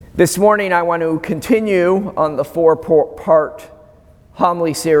This morning I want to continue on the four-part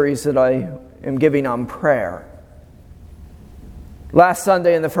homily series that I am giving on prayer. Last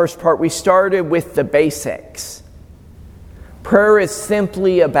Sunday in the first part we started with the basics. Prayer is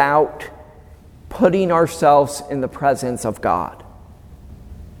simply about putting ourselves in the presence of God.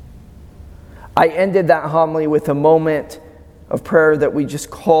 I ended that homily with a moment of prayer that we just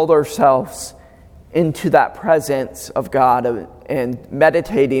called ourselves into that presence of God and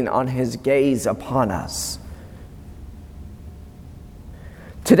meditating on His gaze upon us.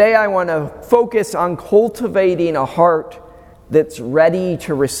 Today I want to focus on cultivating a heart that's ready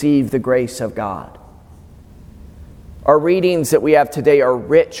to receive the grace of God. Our readings that we have today are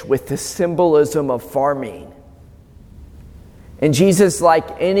rich with the symbolism of farming. And Jesus, like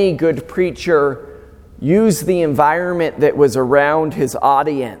any good preacher, used the environment that was around his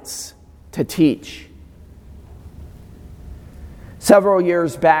audience to teach. Several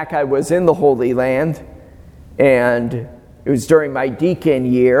years back, I was in the Holy Land, and it was during my deacon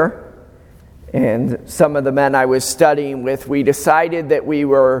year, and some of the men I was studying with, we decided that we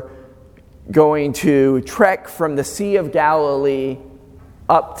were going to trek from the Sea of Galilee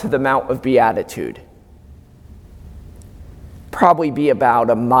up to the Mount of Beatitude. Probably be about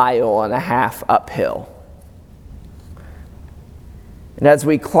 1.5 miles uphill. And as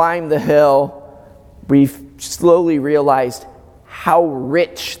we climbed the hill, we slowly realized how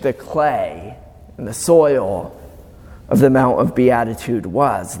rich the clay and the soil of the Mount of Beatitude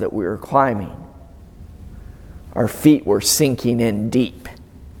was that we were climbing. Our feet were sinking in deep.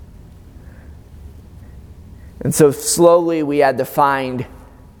 And so slowly we had to find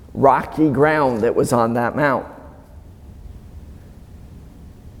rocky ground that was on that mount.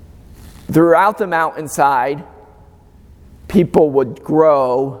 Throughout the mountainside, people would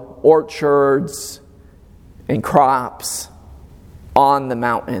grow orchards and crops on the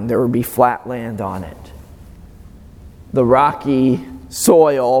mountain. There would be flat land on it. The rocky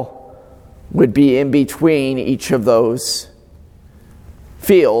soil would be in between each of those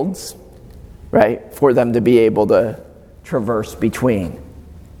fields, right, for them to be able to traverse between.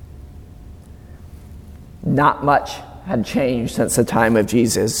 Not much had changed since the time of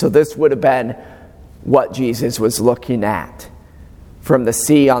Jesus. So this would have been what Jesus was looking at. From the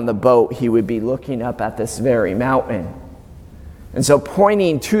sea on the boat, he would be looking up at this very mountain. And so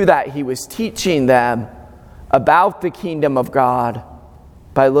pointing to that, he was teaching them about the kingdom of God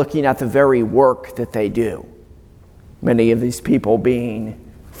by looking at the very work that they do. Many of these people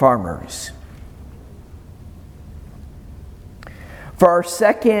being farmers. For our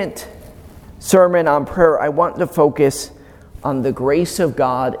second sermon on prayer, I want to focus on the grace of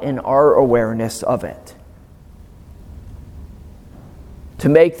God and our awareness of it. To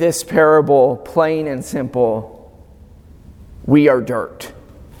make this parable plain and simple, we are dirt.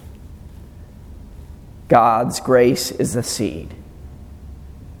 God's grace is the seed.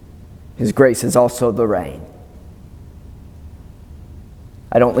 His grace is also the rain.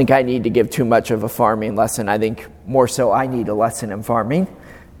 I don't think I need to give too much of a farming lesson. I think more so I need a lesson in farming.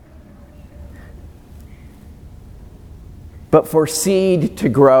 But for seed to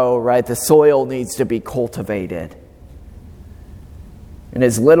grow, right, the soil needs to be cultivated. And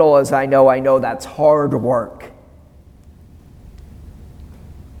as little as I know that's hard work.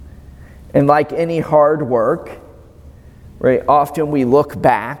 And like any hard work, right, often we look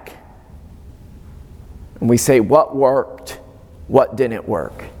back and we say, what worked, what didn't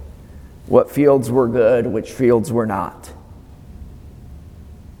work? What fields were good, which fields were not?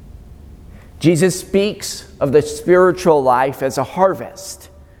 Jesus speaks of the spiritual life as a harvest.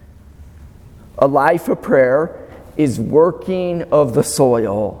 A life of prayer is working of the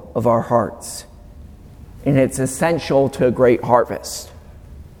soil of our hearts. And it's essential to a great harvest.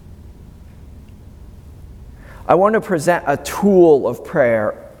 I want to present a tool of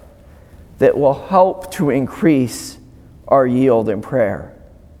prayer that will help to increase our yield in prayer.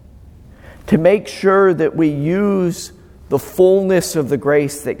 To make sure that we use the fullness of the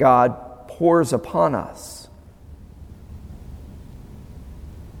grace that God pours upon us.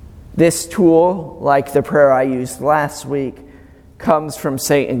 This tool, like the prayer I used last week, comes from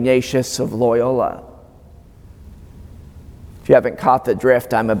St. Ignatius of Loyola. If you haven't caught the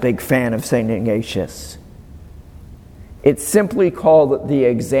drift, I'm a big fan of St. Ignatius. It's simply called the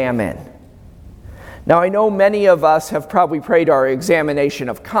Examen. Now, I know many of us have probably prayed our examination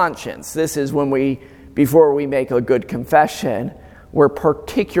of conscience. This is when before we make a good confession, we're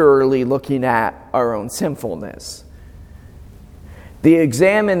particularly looking at our own sinfulness. The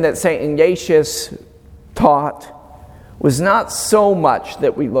Examen that St. Ignatius taught was not so much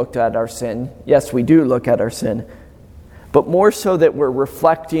that we looked at our sin. Yes, we do look at our sin. but more so that we're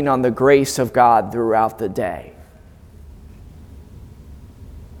reflecting on the grace of God throughout the day.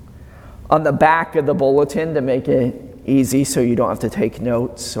 On the back of the bulletin, to make it easy so you don't have to take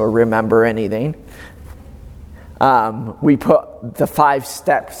notes or remember anything, we put the 5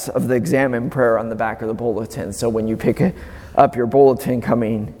 steps of the Examen prayer on the back of the bulletin. So when you pick up your bulletin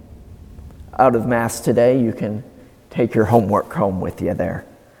coming out of Mass today, you can take your homework home with you there.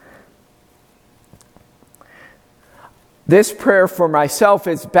 This prayer for myself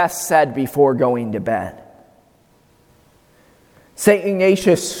is best said before going to bed. St.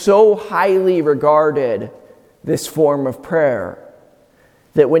 Ignatius so highly regarded this form of prayer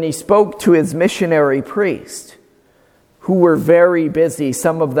that when he spoke to his missionary priests, who were very busy,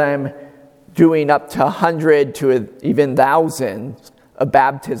 some of them doing up to 100 to even thousands of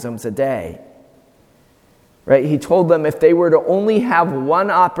baptisms a day, right? He told them if they were to only have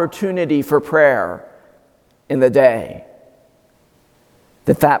one opportunity for prayer in the day,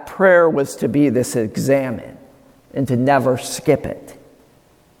 that prayer was to be this examen and to never skip it.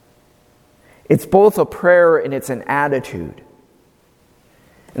 It's both a prayer and it's an attitude.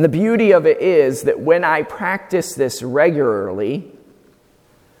 And the beauty of it is that when I practice this regularly,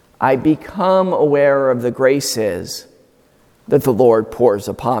 I become aware of the graces that the Lord pours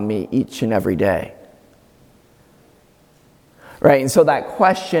upon me each and every day. Right? And so that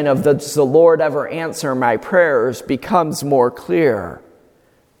question of does the Lord ever answer my prayers becomes more clear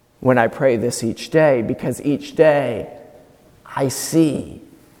when I pray this each day, because each day I see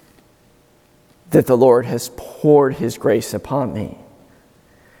that the Lord has poured His grace upon me.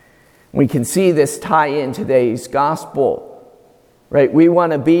 We can see this tie in today's gospel, right? We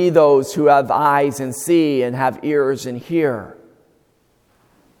want to be those who have eyes and see and have ears and hear.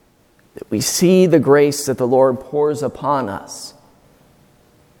 That we see the grace that the Lord pours upon us.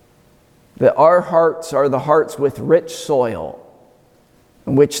 That our hearts are the hearts with rich soil,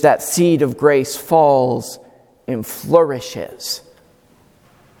 in which that seed of grace falls and flourishes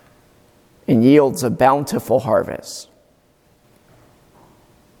and yields a bountiful harvest.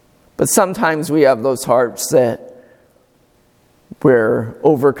 But sometimes we have those hearts that we're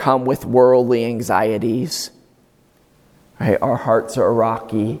overcome with worldly anxieties. Right? Our hearts are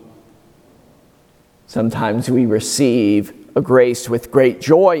rocky. Sometimes we receive a grace with great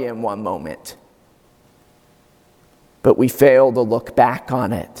joy in one moment, but we fail to look back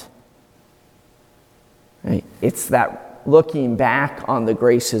on it. Right? It's that looking back on the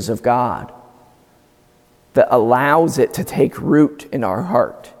graces of God that allows it to take root in our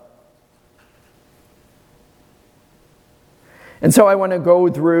heart. And so I want to go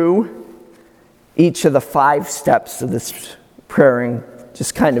through each of the 5 steps of this prayer and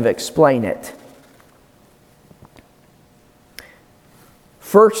just kind of explain it.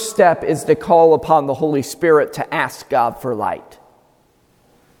 First step is to call upon the Holy Spirit to ask God for light.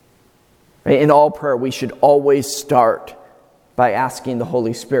 In all prayer, we should always start by asking the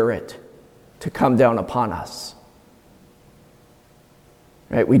Holy Spirit to come down upon us.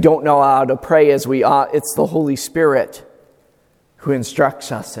 Right? We don't know how to pray as we ought. It's the Holy Spirit who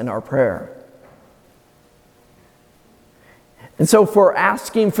instructs us in our prayer. And so for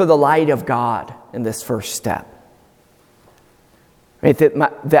asking for the light of God in this first step, right,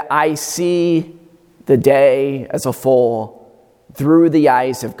 that I see the day as a whole through the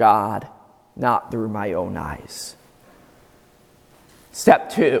eyes of God, not through my own eyes.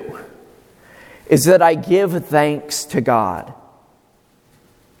 Step 2 is that I give thanks to God.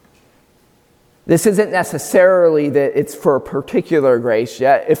 This isn't necessarily that it's for a particular grace,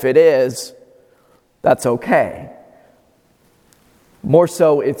 yet if it is, that's okay. More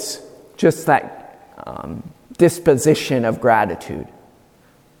so, it's just that disposition of gratitude.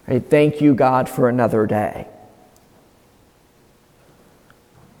 Right? Thank you, God, for another day.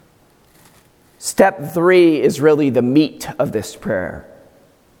 Step 3 is really the meat of this prayer.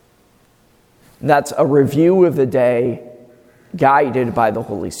 And that's a review of the day guided by the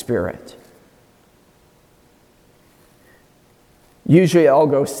Holy Spirit. Usually I'll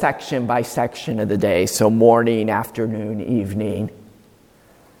go section by section of the day, so morning, afternoon, evening.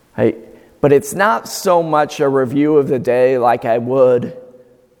 Right? But it's not so much a review of the day like I would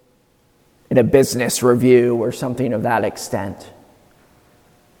in a business review or something of that extent.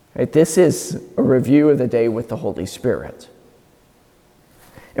 Right? This is a review of the day with the Holy Spirit.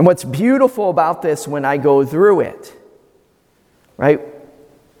 And what's beautiful about this when I go through it, right?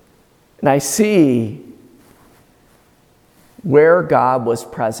 And I see where God was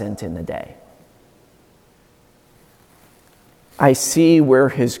present in the day. I see where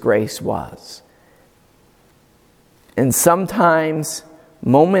His grace was. And sometimes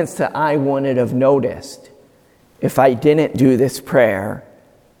moments that I wouldn't have noticed if I didn't do this prayer,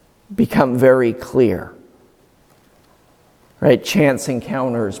 become very clear. Right? Chance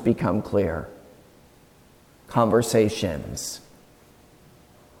encounters become clear. Conversations.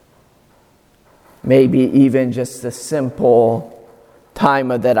 Maybe even just the simple time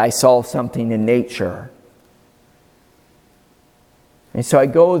that I saw something in nature. And so I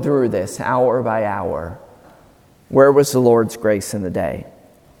go through this hour by hour. Where was the Lord's grace in the day?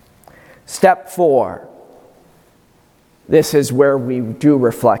 Step 4. This is where we do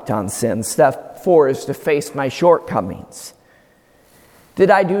reflect on sin. Step 4 is to face my shortcomings. Did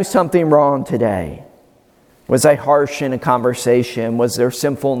I do something wrong today? Was I harsh in a conversation? Was there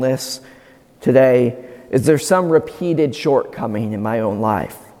sinfulness today? Is there some repeated shortcoming in my own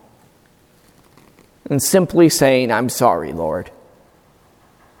life? And simply saying, I'm sorry, Lord.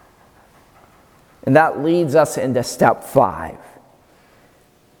 And that leads us into step 5.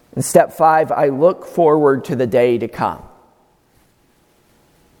 In step 5, I look forward to the day to come.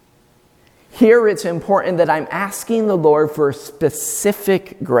 Here it's important that I'm asking the Lord for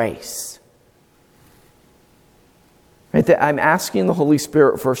specific grace. Right? That I'm asking the Holy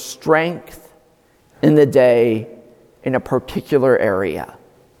Spirit for strength in the day in a particular area.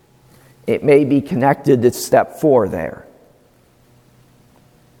 It may be connected to step 4 there.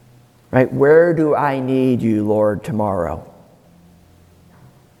 Right? Where do I need you, Lord, tomorrow?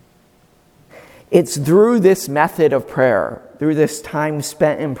 It's through this method of prayer, through this time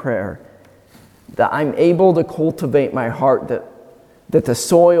spent in prayer, that I'm able to cultivate my heart, that the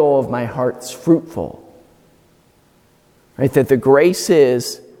soil of my heart's fruitful. Right? That the grace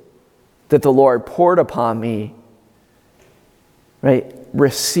is that the Lord poured upon me, right,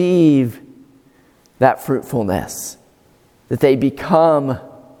 receive that fruitfulness, that they become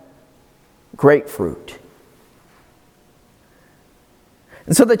grapefruit.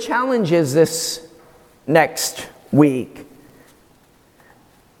 And so the challenge is this next week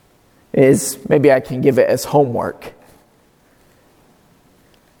is, maybe I can give it as homework,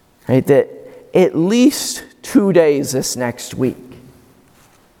 right? That at least 2 days this next week,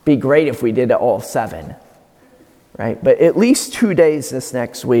 be great if we did it all 7, right? But at least 2 days this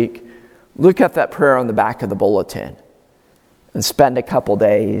next week, look at that prayer on the back of the bulletin and spend a couple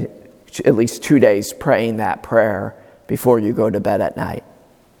days, at least 2 days, praying that prayer before you go to bed at night.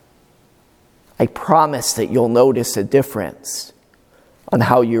 I promise that you'll notice a difference on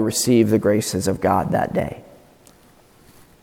how you receive the graces of God that day.